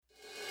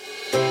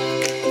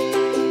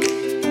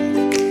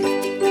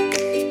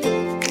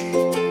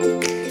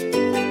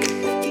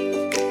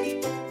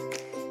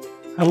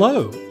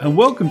Hello, and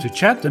welcome to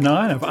Chapter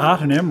 9 of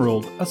Art and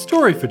Emerald, a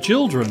story for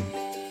children.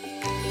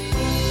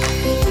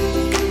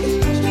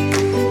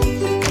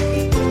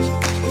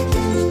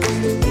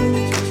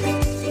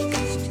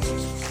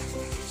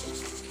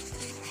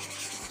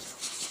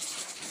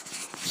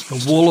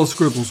 The wall of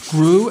scribbles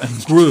grew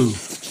and grew.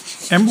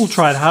 Emerald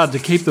tried hard to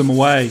keep them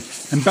away,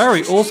 and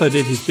Barry also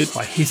did his bit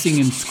by hissing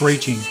and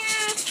screeching.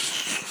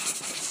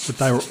 But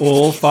they were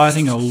all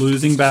fighting a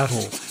losing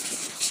battle.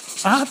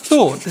 Art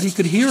thought that he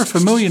could hear a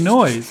familiar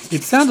noise.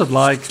 It sounded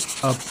like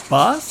a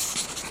bus?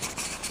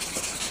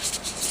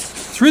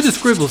 Through the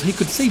scribbles he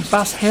could see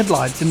bus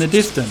headlights in the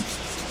distance.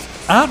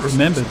 Art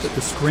remembered that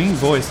the screen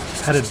voice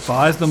had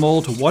advised them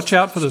all to watch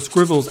out for the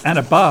scribbles and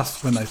a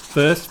bus when they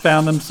first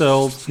found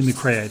themselves in the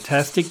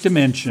Creatastic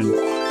dimension.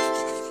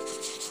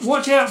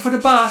 Watch out for the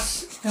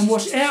bus and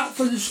watch out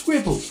for the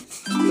scribbles.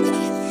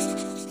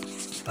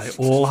 They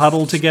all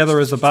huddled together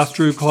as the bus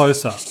drew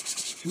closer.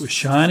 It was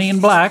shiny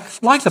and black,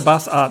 like the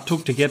bus Art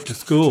took to get to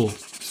school.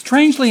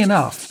 Strangely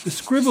enough, the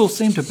scribbles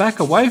seemed to back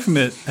away from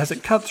it as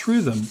it cut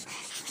through them.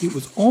 It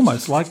was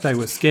almost like they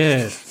were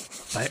scared.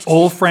 They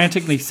all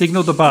frantically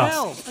signalled the bus.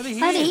 Over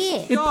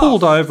here. It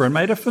pulled over and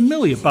made a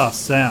familiar bus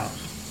sound.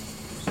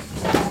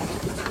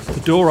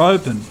 The door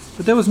opened,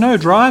 but there was no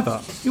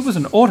driver. It was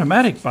an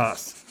automatic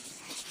bus.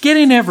 "Get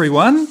in,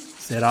 everyone,"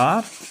 said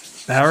Art.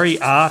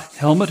 Barry, Art,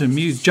 Helmet and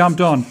Muse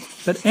jumped on,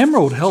 but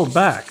Emerald held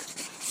back.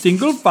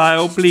 "Single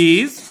file,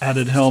 please,"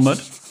 added Helmet.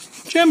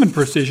 German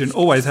precision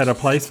always had a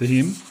place for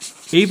him,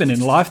 even in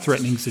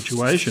life-threatening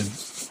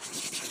situations.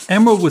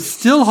 Emerald was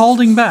still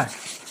holding back.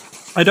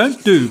 "I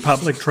don't do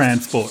public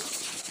transport."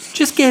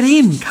 "Just get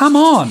in, come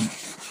on."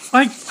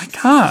 I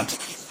can't.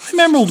 I'm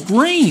Emerald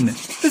Green.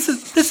 This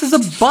is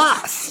a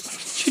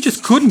bus." She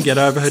just couldn't get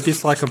over her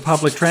dislike of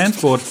public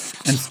transport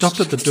and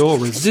stopped at the door,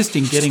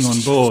 resisting getting on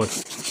board.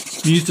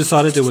 Muse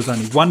decided there was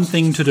only one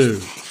thing to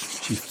do.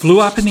 She flew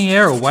up in the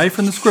air away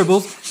from the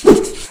scribbles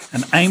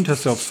and aimed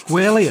herself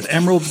squarely at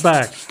Emerald's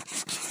back.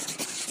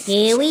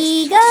 Here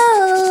we go.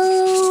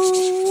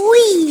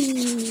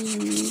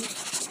 Whee!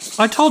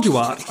 "I told you,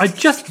 Art, I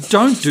just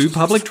don't do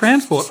public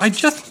transport. I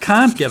just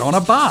can't get on a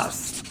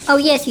bus." Oh,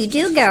 yes, you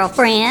do,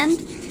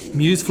 girlfriend.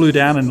 Muse flew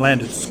down and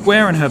landed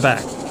square in her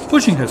back,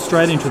 pushing her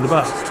straight into the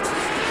bus.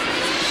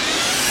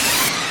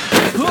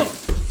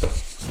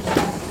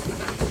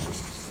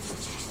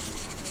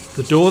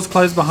 The doors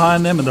closed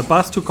behind them and the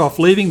bus took off,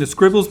 leaving the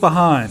scribbles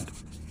behind.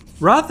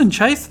 Rather than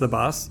chase the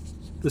bus,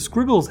 the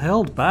scribbles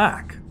held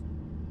back.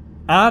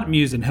 Art,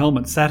 Muse and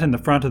Helmet sat in the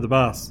front of the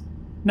bus.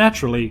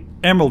 Naturally,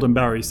 Emerald and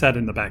Barry sat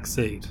in the back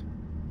seat.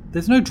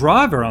 "There's no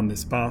driver on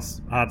this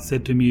bus," Art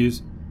said to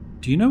Muse.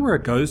 "Do you know where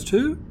it goes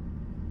to?"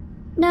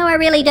 No, I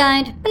really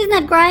don't. But isn't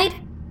that great?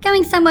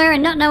 Going somewhere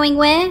and not knowing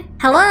where?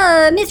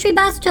 Hello, mystery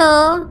bus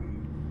tour.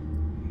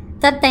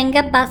 The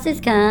Venga bus is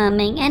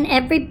coming and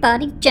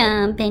everybody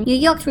jumping. New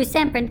York through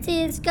San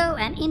Francisco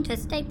and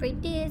interstate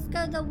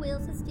Disco. The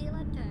wheels are still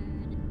a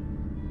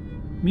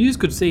turn. Muse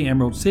could see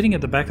Emerald sitting at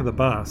the back of the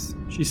bus.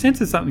 She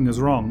sensed something was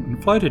wrong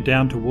and floated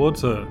down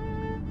towards her.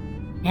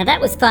 Now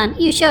that was fun.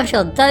 You sure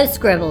showed those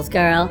scribbles,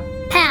 girl.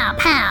 Pow,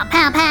 pow,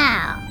 pow,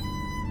 pow.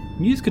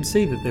 Muse could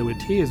see that there were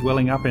tears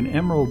welling up in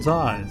Emerald's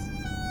eyes.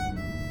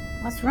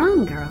 What's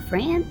wrong,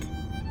 girlfriend?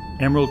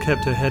 Emerald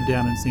kept her head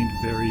down and seemed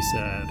very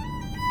sad.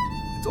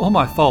 "It's all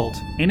my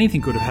fault. Anything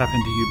could have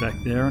happened to you back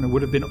there and it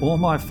would have been all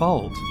my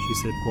fault," she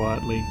said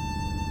quietly.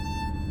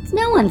 It's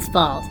no one's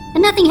fault.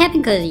 And nothing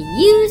happened because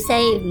you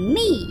saved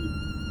me.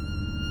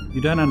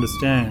 "You don't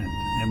understand,"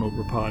 Emerald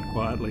replied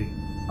quietly.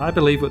 "I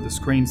believe what the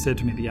screen said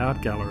to me at the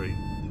art gallery."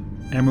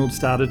 Emerald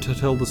started to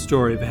tell the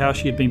story of how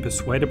she had been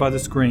persuaded by the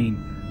screen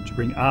to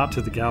bring Art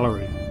to the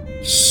gallery.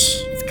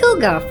 Shh, it's cool,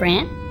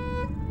 girlfriend.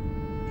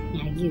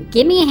 Now you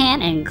give me a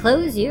hand and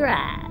close your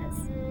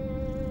eyes.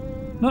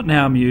 "Not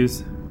now,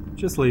 Muse.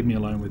 Just leave me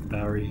alone with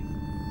Barry,"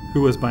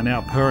 who was by now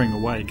purring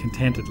away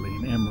contentedly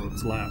in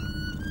Emerald's lap.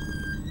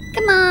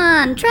 Come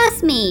on,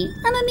 trust me.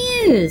 I'm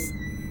amused.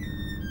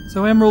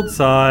 So Emerald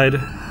sighed,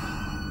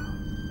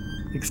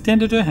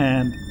 extended her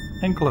hand,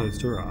 and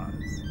closed her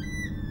eyes.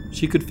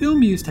 She could feel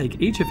Muse take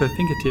each of her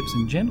fingertips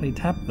and gently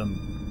tap them.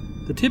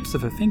 The tips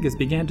of her fingers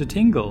began to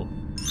tingle.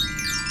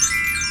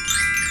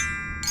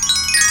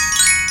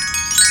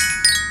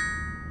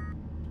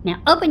 Now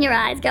open your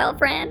eyes,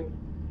 girlfriend.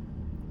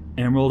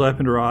 Emerald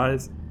opened her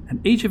eyes, and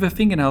each of her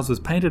fingernails was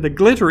painted a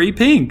glittery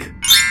pink.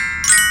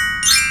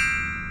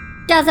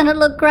 Doesn't it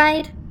look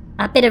great?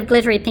 A bit of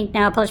glittery pink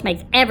nail polish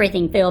makes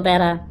everything feel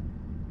better.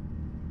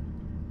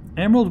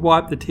 Emerald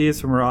wiped the tears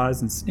from her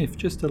eyes and sniffed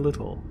just a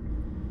little.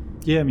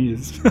 "Yeah,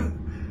 Muse.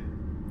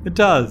 It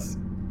does.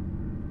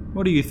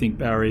 What do you think,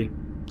 Barry?"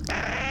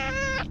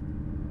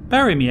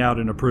 Barry meowed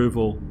in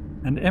approval,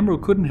 and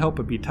Emerald couldn't help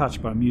but be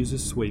touched by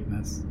Muse's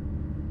sweetness.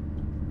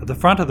 At the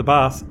front of the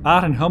bus,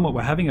 Art and Helmet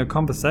were having a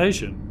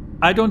conversation.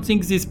 "I don't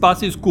think this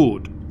bus is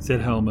good,"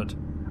 said Helmet.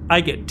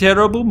 "I get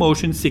terrible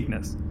motion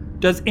sickness.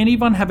 Does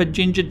anyone have a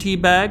ginger tea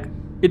bag?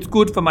 It's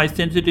good for my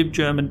sensitive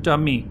German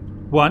tummy."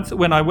 Once,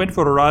 when I went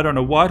for a ride on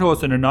a white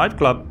horse in a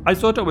nightclub, I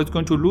thought I was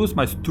going to lose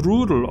my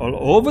strudel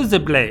all over the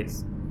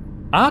place.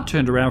 Art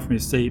turned around from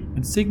his seat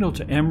and signalled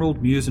to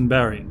Emerald, Muse and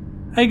Barry.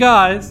 Hey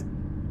guys,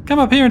 come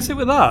up here and sit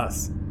with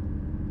us.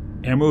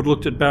 Emerald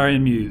looked at Barry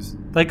and Muse.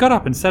 They got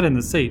up and sat in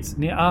the seats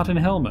near Art and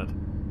Helmet.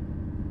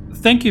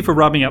 Thank you for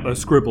rubbing out those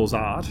scribbles,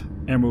 Art,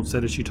 Emerald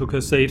said as she took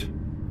her seat.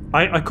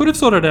 I could have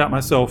sorted it out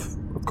myself,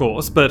 of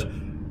course, but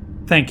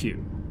thank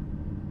you.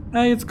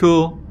 Hey, it's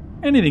cool.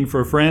 Anything for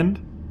a friend,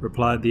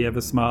 replied the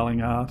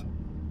ever-smiling Art.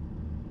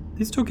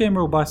 This took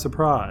Emerald by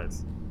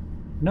surprise.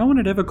 No one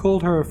had ever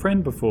called her a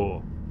friend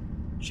before.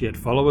 She had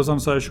followers on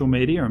social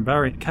media and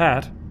Barry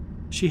Cat.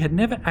 She had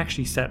never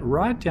actually sat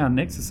right down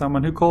next to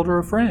someone who called her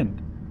a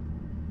friend.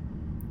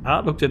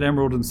 Art looked at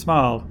Emerald and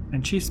smiled,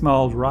 and she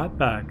smiled right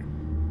back.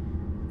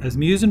 As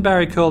Muse and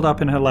Barry curled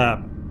up in her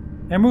lap,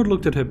 Emerald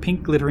looked at her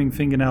pink glittering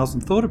fingernails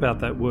and thought about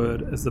that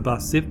word as the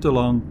bus zipped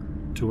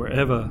along to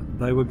wherever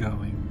they were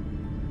going.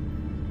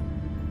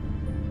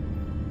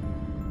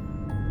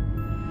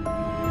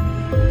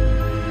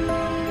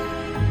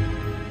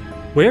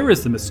 Where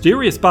is the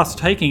mysterious bus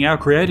taking our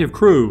creative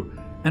crew?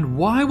 And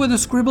why were the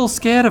scribbles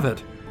scared of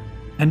it?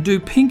 And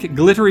do pink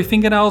glittery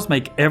fingernails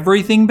make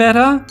everything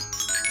better?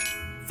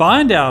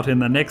 Find out in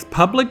the next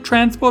public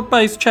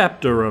transport-based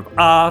chapter of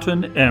Art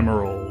and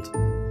Emerald.